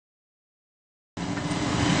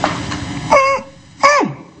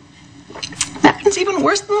It's even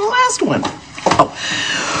worse than the last one. Oh.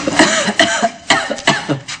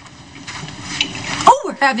 Oh,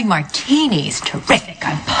 we're having martinis. Terrific.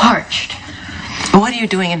 I'm parched. What are you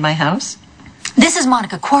doing in my house? This is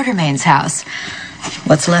Monica Quartermaine's house.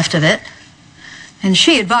 What's left of it. And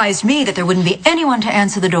she advised me that there wouldn't be anyone to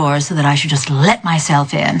answer the door, so that I should just let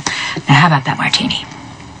myself in. Now, how about that martini?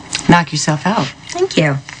 Knock yourself out. Thank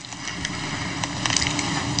you.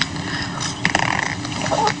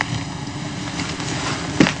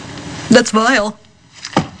 That's vile.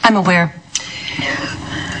 I'm aware.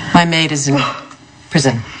 My maid is in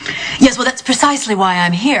prison. Yes, well, that's precisely why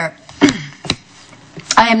I'm here.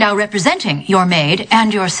 I am now representing your maid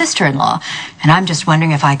and your sister-in-law, and I'm just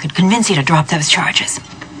wondering if I could convince you to drop those charges.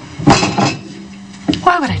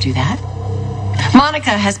 Why would I do that? Monica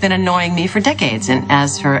has been annoying me for decades, and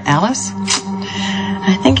as for Alice,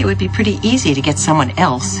 I think it would be pretty easy to get someone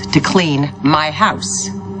else to clean my house.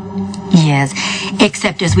 Yes,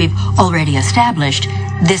 except as we've already established,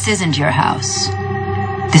 this isn't your house.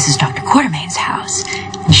 This is Dr. Quartermaine's house.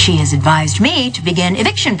 And she has advised me to begin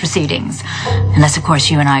eviction proceedings. Unless, of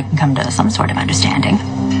course, you and I can come to some sort of understanding.